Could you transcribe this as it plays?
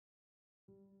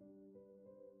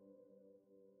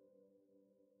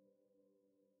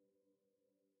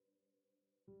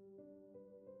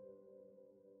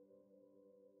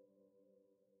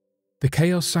The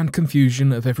chaos and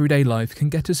confusion of everyday life can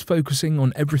get us focusing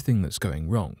on everything that's going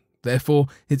wrong. Therefore,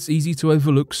 it's easy to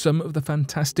overlook some of the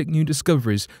fantastic new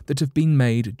discoveries that have been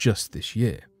made just this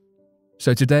year.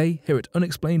 So today, here at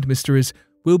Unexplained Mysteries,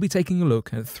 we'll be taking a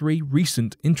look at 3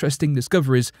 recent interesting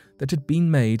discoveries that had been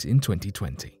made in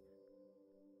 2020.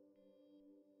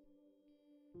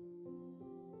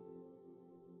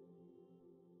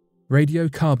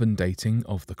 Radiocarbon dating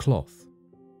of the cloth.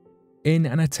 In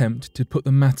an attempt to put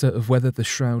the matter of whether the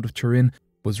Shroud of Turin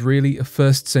was really a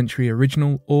 1st century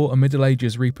original or a Middle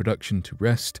Ages reproduction to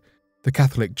rest, the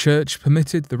Catholic Church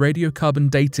permitted the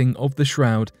radiocarbon dating of the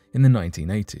shroud in the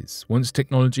 1980s, once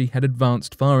technology had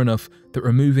advanced far enough that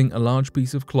removing a large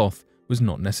piece of cloth was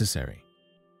not necessary.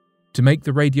 To make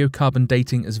the radiocarbon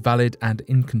dating as valid and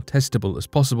incontestable as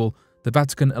possible, the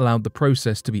Vatican allowed the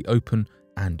process to be open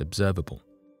and observable.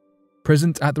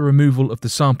 Present at the removal of the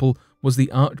sample was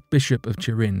the Archbishop of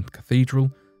Turin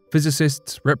Cathedral,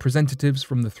 physicists, representatives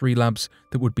from the 3 labs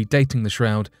that would be dating the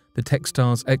shroud, the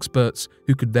textiles experts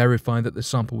who could verify that the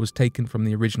sample was taken from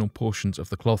the original portions of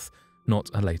the cloth,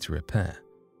 not a later repair.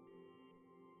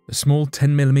 A small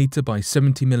 10mm by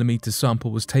 70mm sample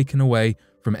was taken away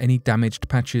from any damaged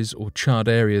patches or charred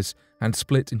areas and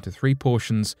split into 3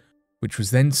 portions, which was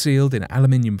then sealed in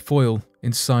aluminium foil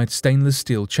inside stainless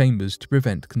steel chambers to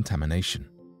prevent contamination.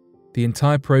 The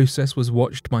entire process was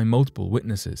watched by multiple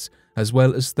witnesses, as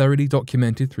well as thoroughly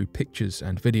documented through pictures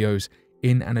and videos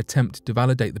in an attempt to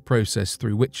validate the process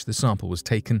through which the sample was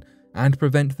taken and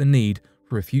prevent the need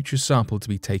for a future sample to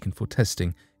be taken for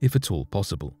testing, if at all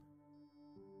possible.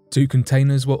 2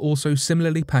 containers were also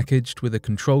similarly packaged with a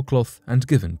control cloth and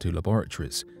given to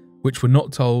laboratories, which were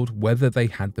not told whether they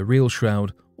had the real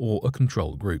shroud or a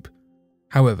control group.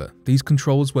 However, these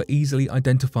controls were easily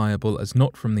identifiable as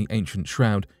not from the ancient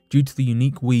shroud due to the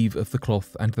unique weave of the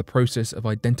cloth, and the process of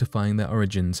identifying their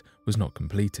origins was not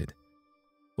completed.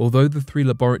 Although the 3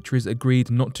 laboratories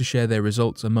agreed not to share their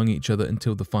results among each other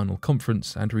until the final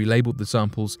conference and relabeled the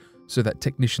samples so that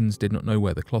technicians did not know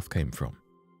where the cloth came from.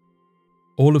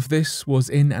 All of this was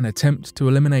in an attempt to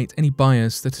eliminate any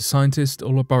bias that a scientist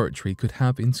or laboratory could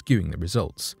have in skewing the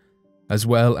results, as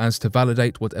well as to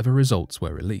validate whatever results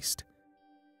were released.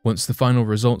 Once the final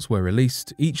results were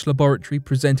released, each laboratory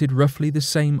presented roughly the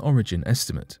same origin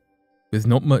estimate, with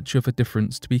not much of a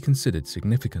difference to be considered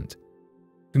significant.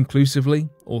 Conclusively,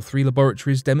 all 3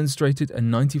 laboratories demonstrated a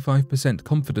 95%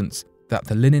 confidence that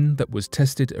the linen that was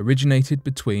tested originated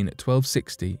between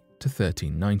 1260 to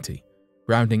 1390,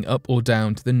 rounding up or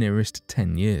down to the nearest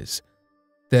 10 years.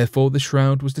 Therefore, the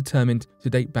shroud was determined to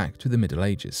date back to the Middle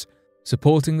Ages,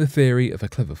 supporting the theory of a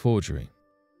clever forgery.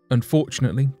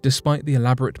 Unfortunately, despite the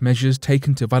elaborate measures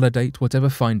taken to validate whatever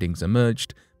findings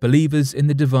emerged, believers in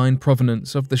the divine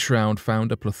provenance of the shroud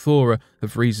found a plethora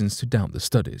of reasons to doubt the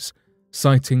studies,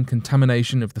 citing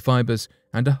contamination of the fibers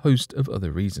and a host of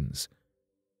other reasons.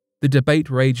 The debate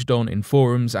raged on in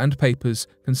forums and papers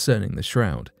concerning the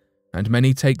shroud, and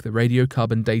many take the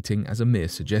radiocarbon dating as a mere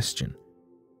suggestion.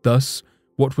 Thus,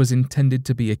 what was intended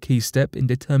to be a key step in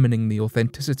determining the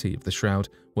authenticity of the shroud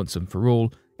once and for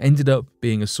all ended up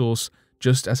being a source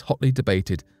just as hotly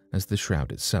debated as the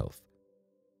shroud itself.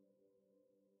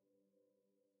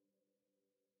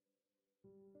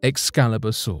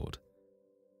 Excalibur Sword.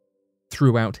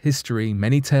 Throughout history,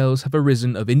 many tales have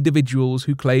arisen of individuals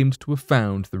who claimed to have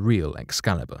found the real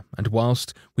Excalibur, and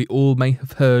whilst we all may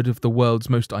have heard of the world's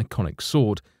most iconic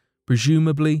sword,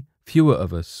 presumably fewer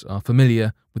of us are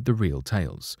familiar with the real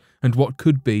tales, and what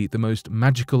could be the most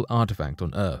magical artifact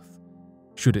on Earth,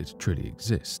 should it truly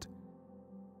exist.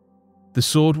 The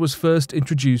sword was first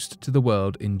introduced to the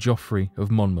world in Geoffrey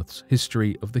of Monmouth's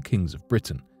History of the Kings of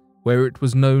Britain, where it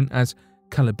was known as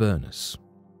Caliburnus.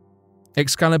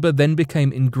 Excalibur then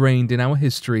became ingrained in our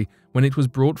history when it was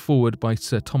brought forward by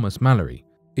Sir Thomas Malory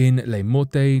in Le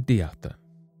Morte d'Arthur,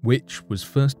 which was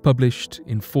first published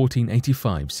in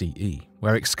 1485 CE,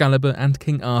 where Excalibur and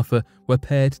King Arthur were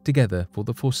paired together for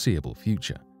the foreseeable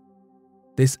future.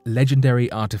 This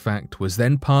legendary artifact was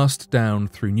then passed down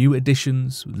through new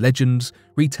editions, legends,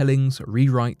 retellings,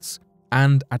 rewrites,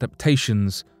 and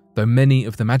adaptations, though many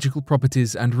of the magical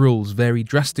properties and rules vary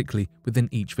drastically within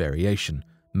each variation,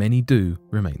 many do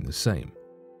remain the same.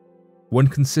 One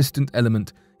consistent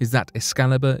element is that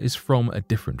Excalibur is from a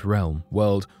different realm,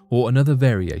 world, or another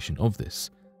variation of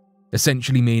this,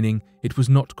 essentially meaning it was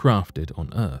not crafted on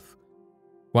Earth.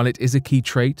 While it is a key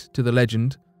trait to the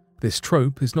legend, this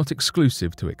trope is not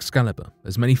exclusive to Excalibur,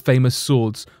 as many famous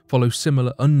swords follow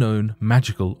similar unknown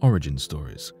magical origin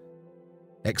stories.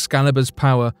 Excalibur's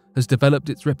power has developed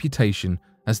its reputation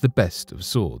as the best of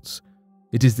swords.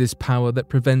 It is this power that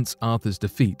prevents Arthur's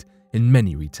defeat in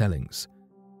many retellings.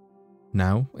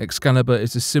 Now, Excalibur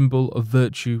is a symbol of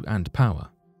virtue and power.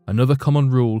 Another common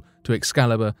rule to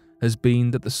Excalibur has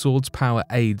been that the sword's power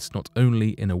aids not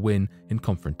only in a win in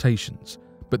confrontations,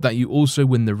 but that you also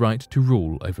win the right to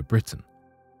rule over Britain.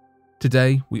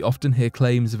 Today, we often hear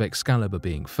claims of Excalibur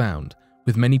being found,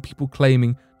 with many people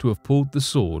claiming to have pulled the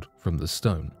sword from the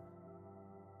stone.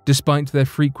 Despite their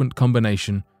frequent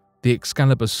combination, the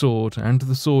Excalibur sword and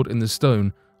the sword in the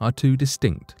stone are two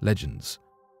distinct legends.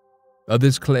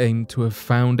 Others claim to have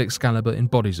found Excalibur in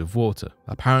bodies of water,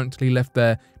 apparently left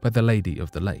there by the Lady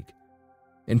of the Lake.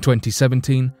 In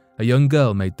 2017, a young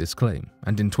girl made this claim,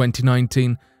 and in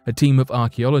 2019, a team of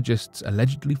archaeologists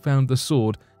allegedly found the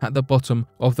sword at the bottom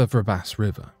of the Vrbas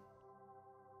River.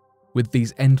 With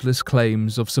these endless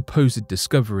claims of supposed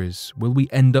discoveries, will we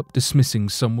end up dismissing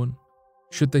someone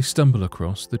should they stumble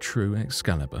across the true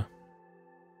Excalibur?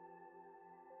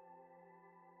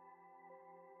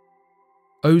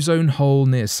 Ozone Hole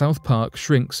near South Park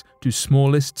shrinks to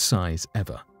smallest size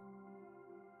ever.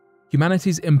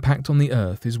 Humanity's impact on the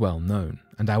Earth is well known,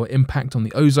 and our impact on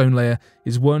the ozone layer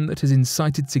is one that has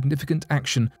incited significant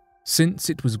action since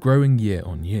it was growing year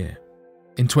on year.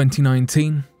 In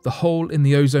 2019, the hole in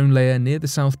the ozone layer near the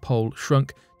South Pole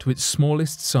shrunk to its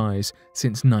smallest size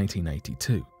since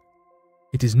 1982.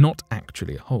 It is not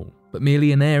actually a hole, but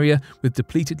merely an area with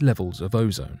depleted levels of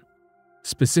ozone.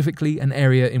 Specifically, an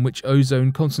area in which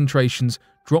ozone concentrations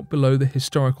drop below the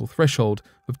historical threshold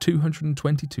of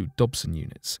 222 Dobson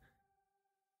units.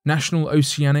 National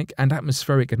Oceanic and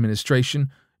Atmospheric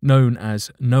Administration, known as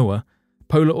NOAA,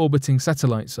 polar orbiting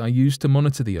satellites are used to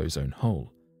monitor the ozone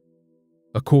hole.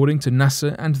 According to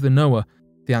NASA and the NOAA,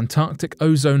 the Antarctic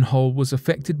ozone hole was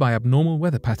affected by abnormal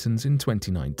weather patterns in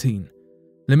 2019,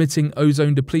 limiting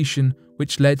ozone depletion,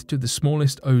 which led to the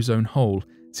smallest ozone hole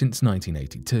since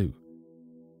 1982.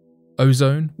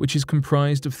 Ozone, which is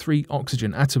comprised of 3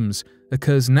 oxygen atoms,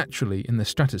 occurs naturally in the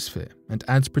stratosphere and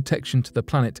adds protection to the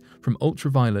planet from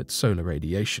ultraviolet solar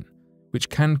radiation, which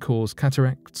can cause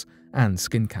cataracts and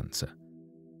skin cancer.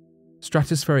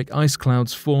 Stratospheric ice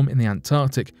clouds form in the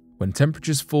Antarctic when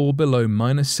temperatures fall below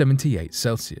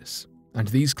 -78°C, and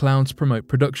these clouds promote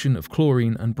production of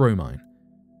chlorine and bromine,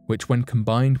 which when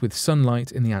combined with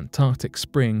sunlight in the Antarctic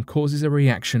spring causes a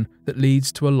reaction that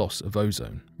leads to a loss of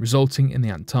ozone, resulting in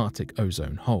the Antarctic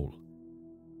ozone hole.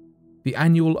 The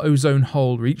annual ozone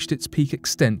hole reached its peak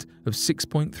extent of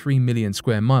 6.3 million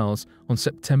square miles on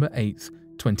September 8,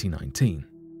 2019,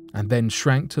 and then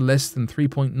shrank to less than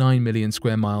 3.9 million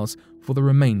square miles for the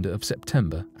remainder of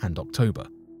September and October.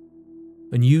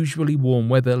 Unusually warm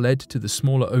weather led to the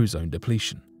smaller ozone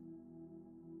depletion.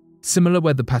 Similar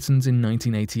weather patterns in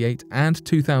 1988 and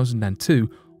 2002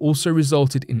 also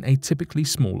resulted in atypically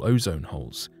small ozone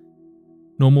holes.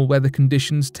 Normal weather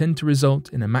conditions tend to result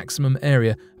in a maximum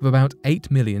area of about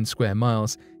 8 million square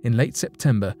miles in late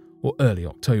September or early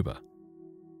October.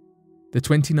 The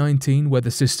 2019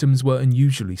 weather systems were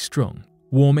unusually strong,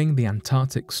 warming the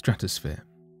Antarctic stratosphere.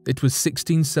 It was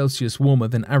 16 Celsius warmer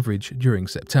than average during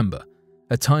September,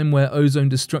 a time where ozone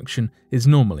destruction is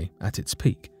normally at its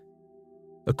peak.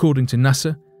 According to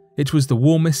NASA, it was the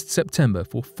warmest September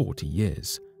for 40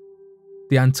 years.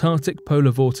 The Antarctic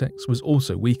polar vortex was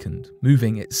also weakened,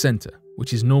 moving its center,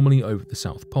 which is normally over the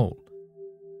South Pole.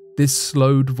 This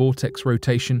slowed vortex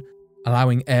rotation,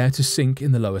 allowing air to sink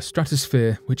in the lower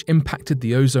stratosphere, which impacted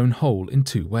the ozone hole in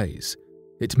 2 ways.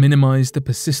 It minimized the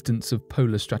persistence of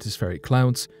polar stratospheric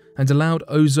clouds and allowed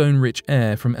ozone-rich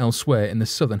air from elsewhere in the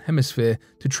southern hemisphere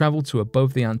to travel to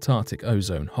above the Antarctic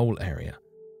ozone hole area.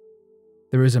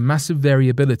 There is a massive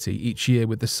variability each year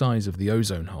with the size of the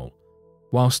ozone hole.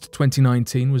 Whilst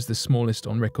 2019 was the smallest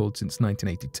on record since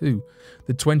 1982,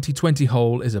 the 2020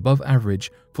 hole is above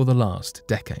average for the last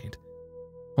decade.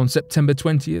 On September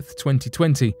 20th,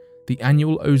 2020, the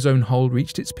annual ozone hole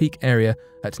reached its peak area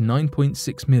at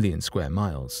 9.6 million square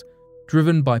miles,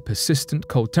 driven by persistent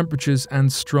cold temperatures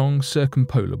and strong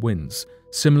circumpolar winds,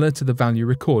 similar to the value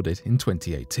recorded in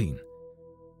 2018.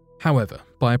 However,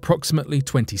 by approximately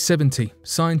 2070,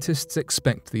 scientists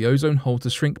expect the ozone hole to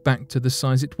shrink back to the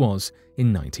size it was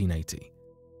in 1980.